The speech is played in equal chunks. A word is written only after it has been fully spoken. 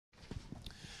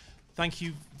Thank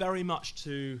you very much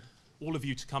to all of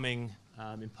you to coming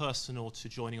in person or to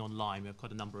joining online. We have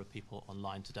quite a number of people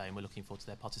online today, and we're looking forward to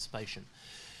their participation.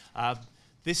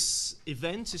 This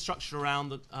event is structured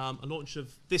around a launch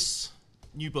of this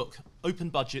new book, Open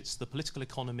Budgets, The Political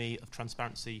Economy of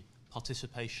Transparency,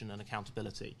 Participation and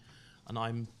Accountability. And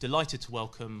I'm delighted to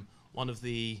welcome one of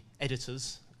the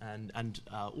editors and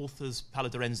authors, Paolo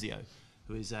D'Orenzio,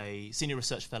 who is a Senior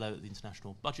Research Fellow at the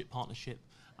International Budget Partnership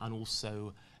and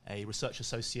also a research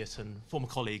associate and former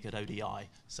colleague at ODI.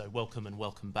 So welcome and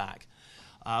welcome back.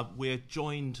 We're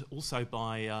joined also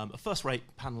by a first-rate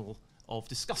panel of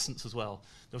discussants as well.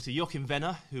 Dr. Joachim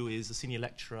Wenner, who is a senior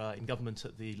lecturer in government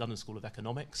at the London School of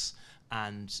Economics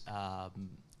and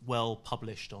well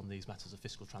published on these matters of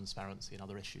fiscal transparency and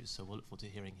other issues. So we'll look forward to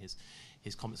hearing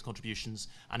his comments and contributions,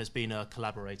 and has been a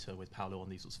collaborator with Paolo on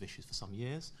these sorts of issues for some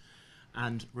years.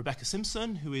 And Rebecca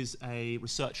Simpson, who is a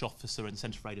research officer in the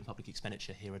Centre for Aid and Public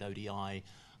Expenditure here at ODI,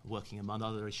 working among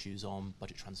other issues on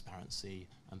budget transparency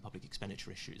and public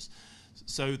expenditure issues.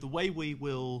 So the way we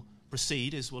will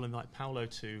proceed is we'll invite Paolo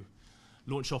to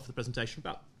launch off the presentation,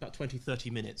 about 20, 30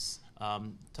 minutes,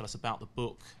 tell us about the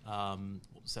book, what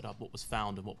was set up, what was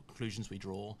found, and what conclusions we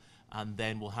draw. And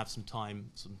then we'll have some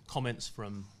time, some comments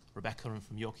from Rebecca and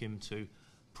from Joachim to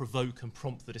provoke and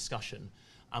prompt the discussion.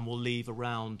 And we'll leave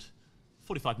around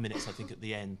 45 minutes, I think, at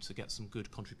the end to get some good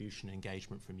contribution and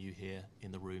engagement from you here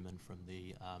in the room and from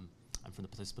the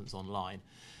participants online.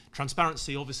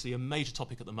 Transparency, obviously, a major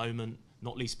topic at the moment,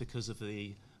 not least because of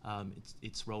the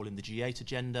its role in the G8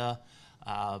 agenda,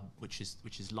 which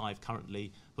is live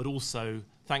currently, but also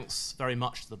thanks very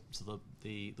much to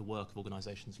the work of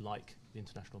organisations like the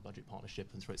International Budget Partnership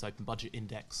and through its Open Budget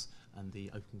Index and the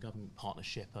Open Government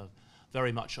Partnership are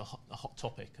very much a hot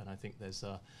topic, and I think there's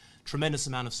a tremendous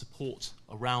amount of support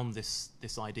around this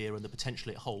idea and the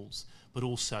potential it holds, but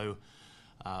also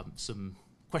some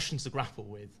questions to grapple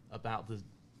with about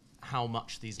how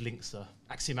much these links are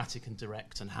axiomatic and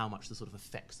direct, and how much the sort of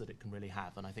effects that it can really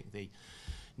have. And I think the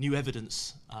new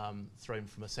evidence thrown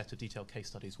from a set of detailed case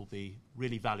studies will be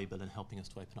really valuable in helping us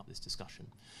to open up this discussion.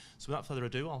 So without further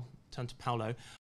ado, I'll turn to Paolo.